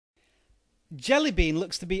Jelly Bean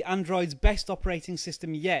looks to be Android's best operating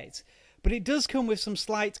system yet, but it does come with some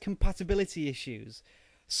slight compatibility issues.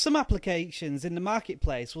 Some applications in the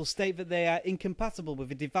marketplace will state that they are incompatible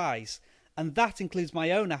with a device, and that includes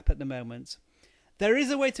my own app at the moment. There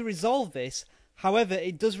is a way to resolve this, however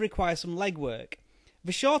it does require some legwork.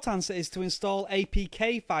 The short answer is to install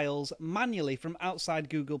APK files manually from outside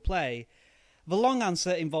Google Play. The long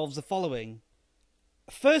answer involves the following.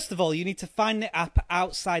 First of all, you need to find the app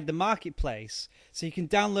outside the marketplace, so you can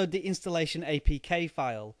download the installation APK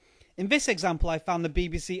file. In this example, I found the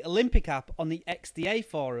BBC Olympic app on the XDA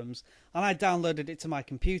forums, and I downloaded it to my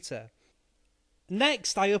computer.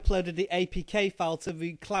 Next, I uploaded the APK file to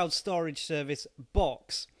the cloud storage service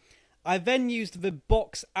Box. I then used the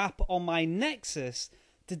Box app on my Nexus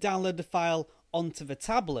to download the file onto the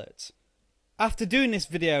tablet. After doing this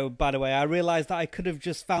video, by the way, I realised that I could have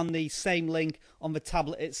just found the same link on the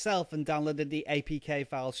tablet itself and downloaded the APK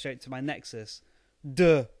file straight to my Nexus.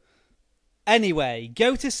 Duh. Anyway,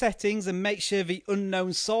 go to settings and make sure the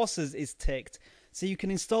unknown sources is ticked so you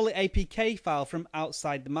can install the APK file from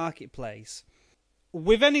outside the marketplace.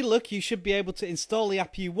 With any luck, you should be able to install the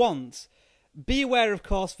app you want. Be aware, of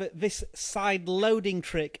course, that this side loading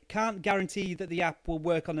trick can't guarantee that the app will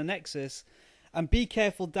work on a Nexus, and be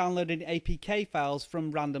careful downloading APK files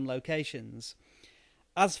from random locations.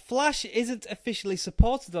 As Flash isn't officially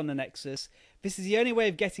supported on the Nexus, this is the only way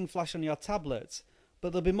of getting Flash on your tablet,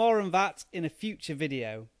 but there'll be more on that in a future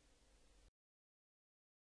video.